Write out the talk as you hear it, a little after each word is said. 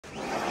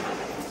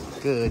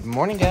Good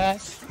morning,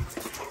 guys.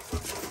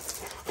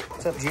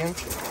 What's up, June?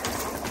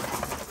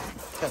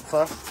 What's up,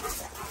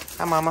 Fluff?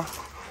 Hi, Mama.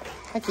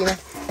 Hi, Tina.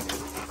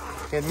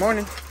 Good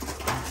morning.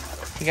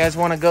 You guys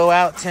want to go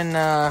out and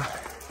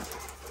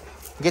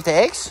get the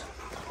eggs?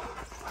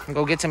 And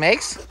go get some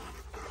eggs?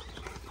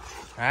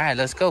 All right,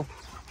 let's go.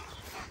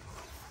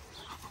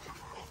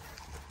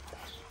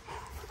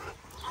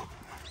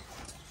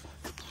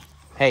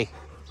 Hey,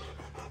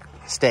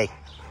 stay.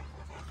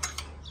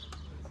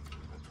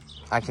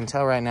 I can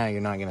tell right now you're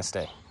not gonna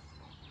stay.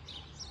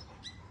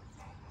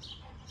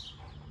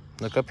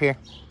 Look up here.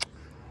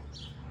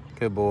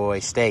 Good boy,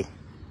 stay.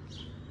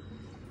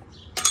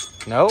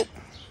 Nope.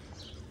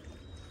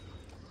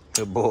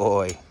 Good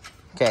boy.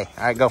 Okay,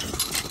 all right, go.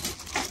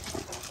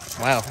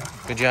 Wow,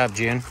 good job,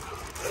 June.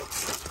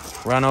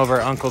 Run over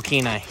Uncle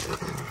Kenai.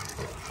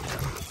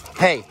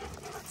 Hey.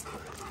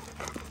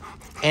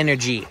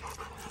 Energy.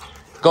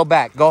 Go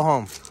back, go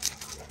home.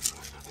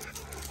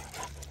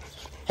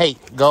 Hey,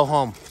 go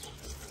home.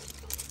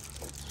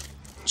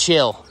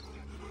 Chill.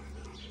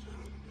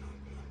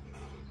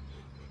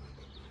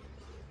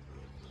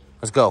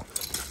 Let's go.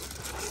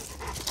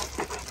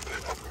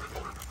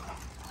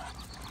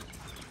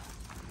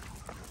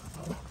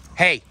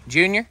 Hey,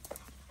 Junior.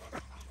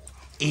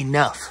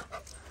 Enough.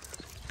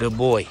 Good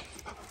boy.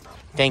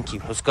 Thank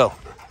you. Let's go.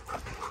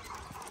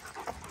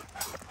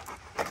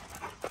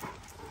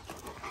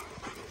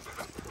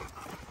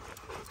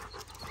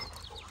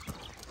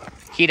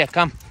 Kita,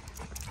 come.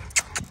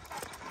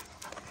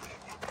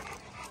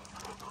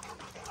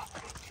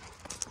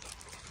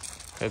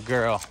 Good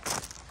girl.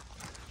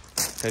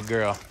 Good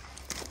girl.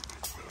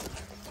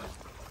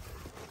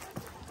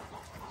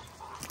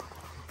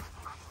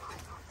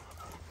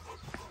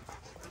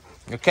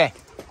 Okay.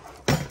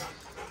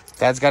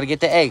 Dad's got to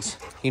get the eggs.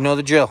 You know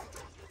the drill.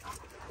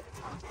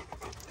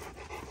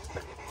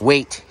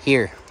 Wait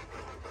here.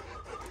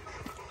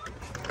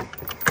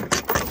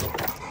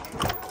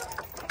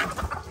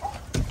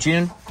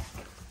 June,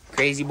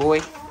 crazy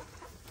boy.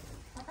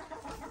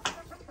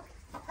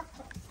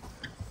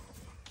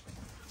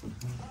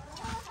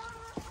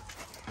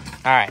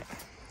 All right.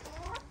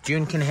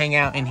 June can hang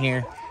out in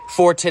here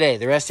for today.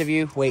 The rest of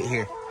you, wait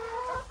here.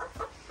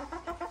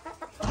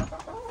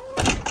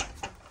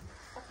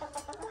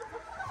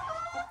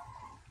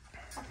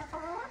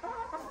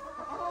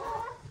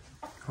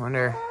 I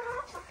wonder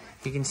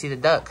if you can see the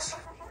ducks.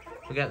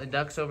 We got the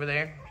ducks over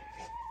there.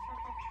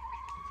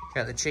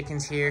 Got the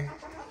chickens here.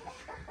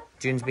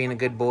 June's being a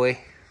good boy.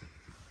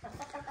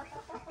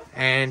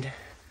 And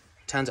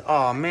tons of,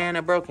 oh man,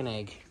 I broke an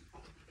egg.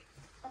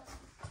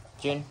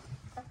 June,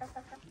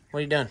 what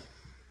are you doing?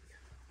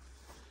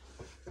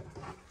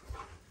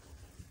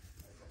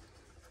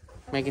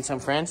 Making some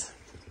friends?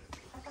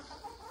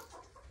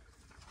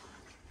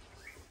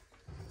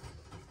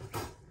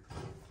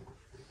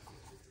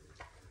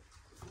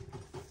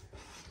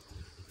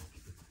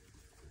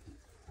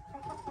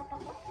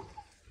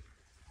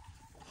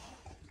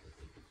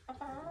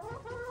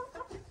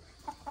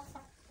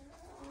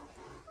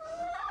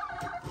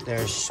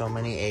 There's so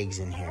many eggs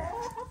in here.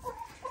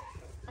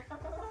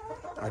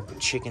 Our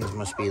chickens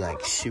must be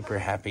like super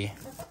happy.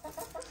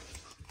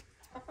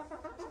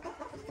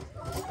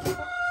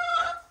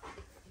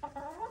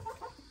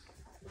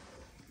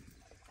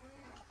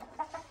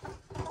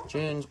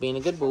 June's being a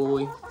good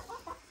boy.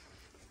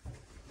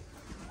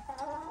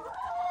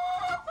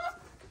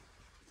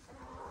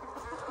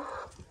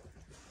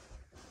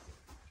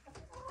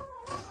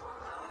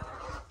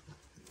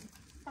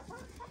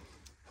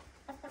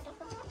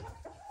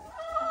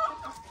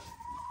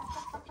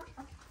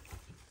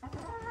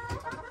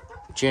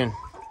 June.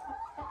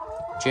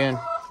 June.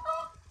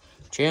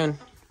 June.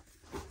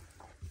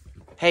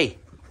 Hey.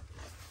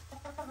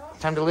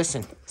 Time to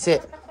listen.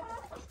 Sit.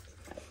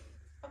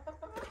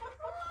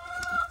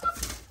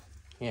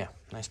 Yeah,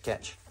 nice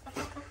catch.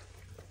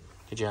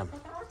 Good job.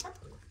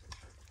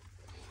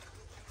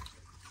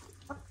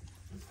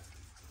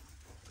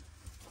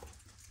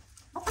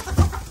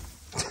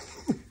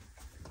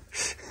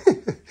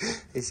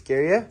 They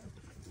scare you?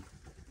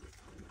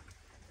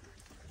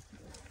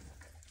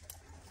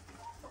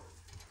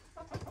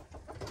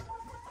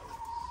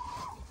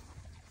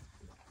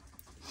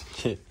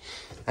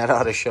 That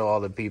ought to show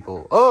all the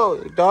people.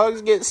 Oh,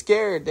 dogs get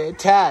scared. They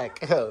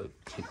attack. Oh,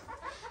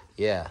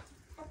 yeah,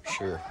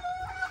 sure.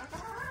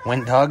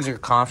 When dogs are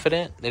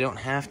confident, they don't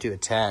have to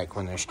attack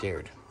when they're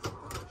scared.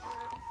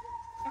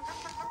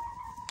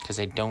 Because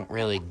they don't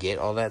really get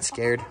all that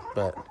scared.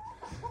 But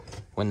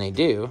when they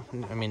do,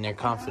 I mean, they're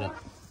confident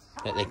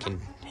that they can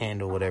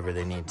handle whatever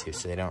they need to.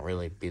 So they don't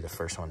really be the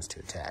first ones to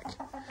attack.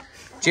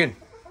 June,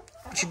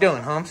 what you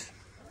doing, Holmes?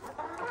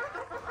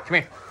 Come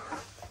here.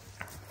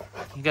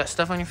 You got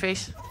stuff on your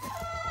face?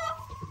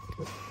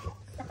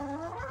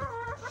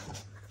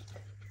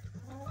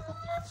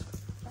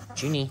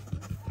 Junie.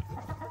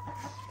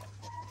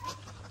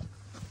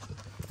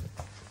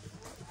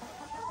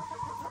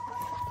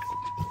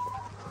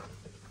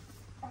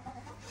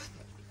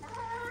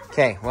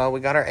 Okay, well, we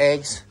got our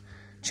eggs.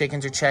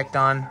 Chickens are checked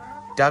on.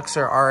 ducks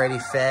are already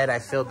fed. I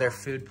filled their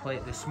food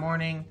plate this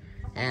morning,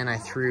 and I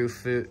threw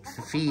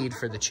feed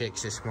for the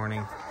chicks this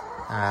morning.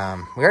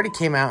 We already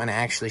came out and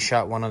actually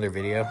shot one other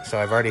video, so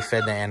I've already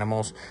fed the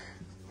animals,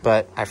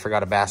 but I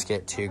forgot a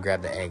basket to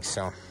grab the eggs.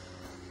 So,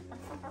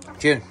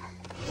 June,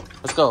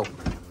 let's go.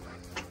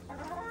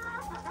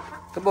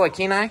 Good boy,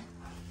 Kenai.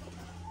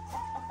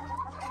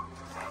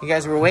 You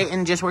guys were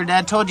waiting just where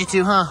Dad told you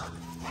to, huh?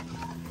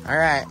 All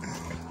right.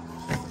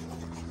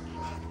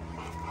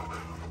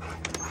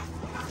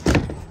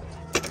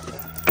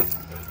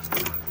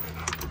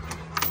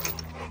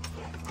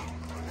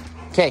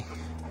 Okay,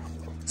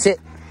 sit.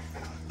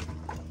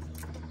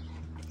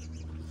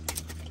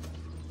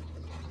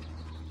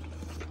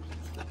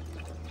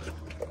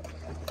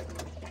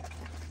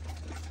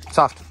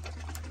 Soft.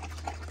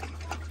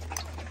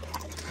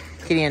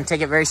 Kitty, and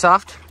take it very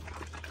soft.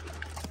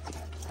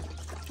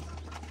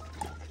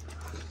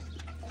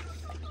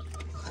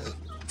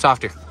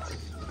 Softer.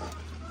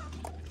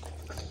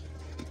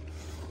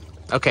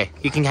 Okay,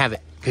 you can have it.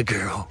 Good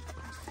girl.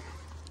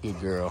 Good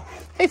girl.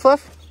 Hey,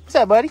 Fluff. What's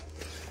up, buddy?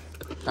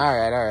 All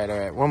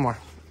right. One more.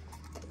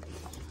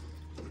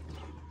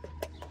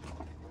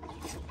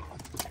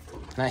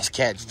 Nice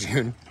catch,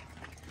 June.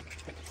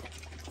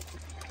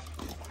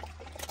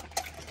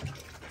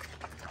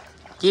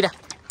 Kita.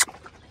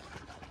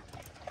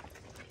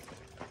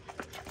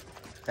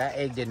 That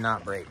egg did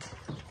not break.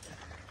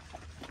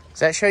 Does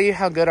that show you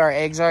how good our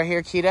eggs are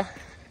here, Kita?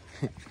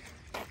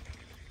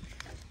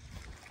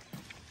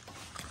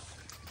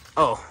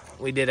 Oh,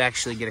 we did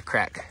actually get a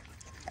crack.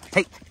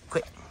 Hey,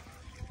 quit.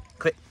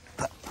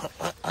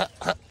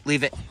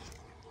 Leave it.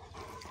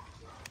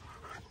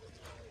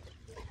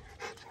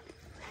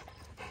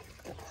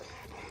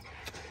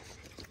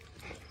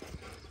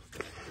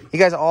 You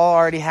guys all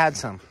already had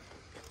some.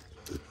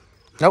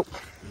 Nope.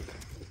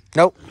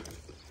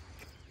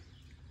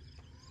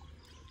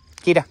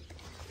 Kita,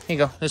 here you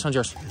go. This one's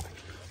yours.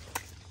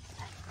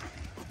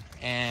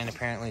 And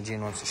apparently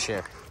June wants to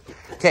share.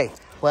 Okay,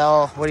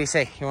 well, what do you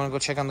say? You want to go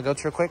check on the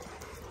goats real quick?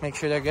 Make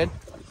sure they're good?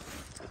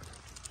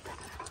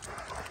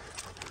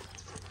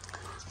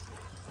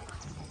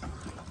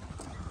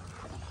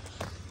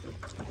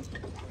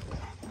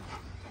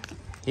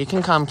 You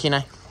can come, Kenai.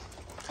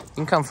 You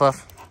can come,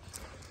 Fluff.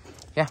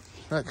 Yeah,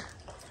 look.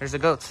 There's the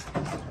goats.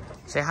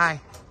 Say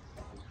hi.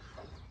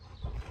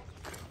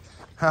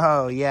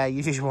 Oh, yeah,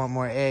 you just want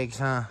more eggs,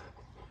 huh?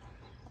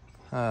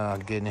 Oh,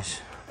 goodness.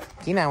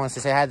 Kenai wants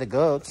to say hi to the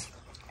goats.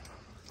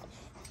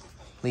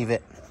 Leave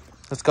it.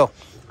 Let's go.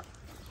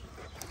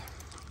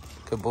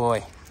 Good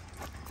boy.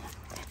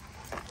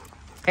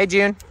 Hey,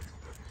 June.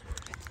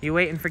 You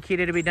waiting for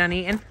Kita to be done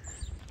eating?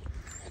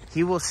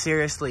 He will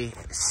seriously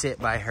sit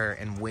by her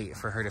and wait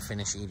for her to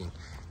finish eating.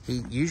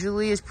 He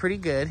usually is pretty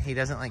good. He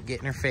doesn't like get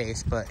in her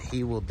face, but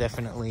he will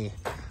definitely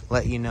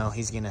let you know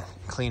he's gonna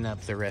clean up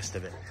the rest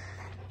of it.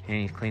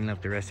 And he's cleaning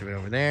up the rest of it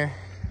over there.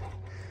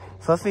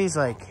 Fluffy's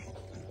like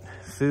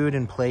food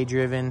and play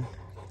driven.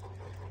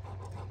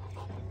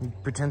 He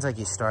pretends like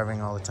he's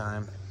starving all the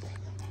time.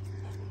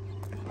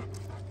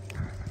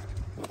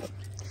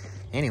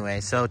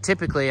 Anyway, so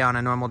typically on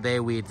a normal day,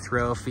 we'd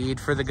throw feed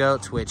for the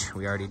goats, which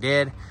we already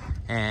did,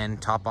 and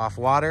top off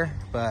water.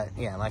 But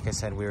yeah, like I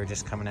said, we were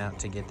just coming out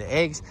to get the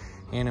eggs,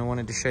 and I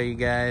wanted to show you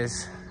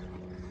guys,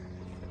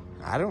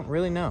 I don't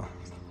really know.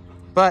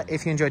 But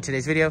if you enjoyed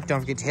today's video,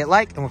 don't forget to hit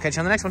like, and we'll catch you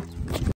on the next one.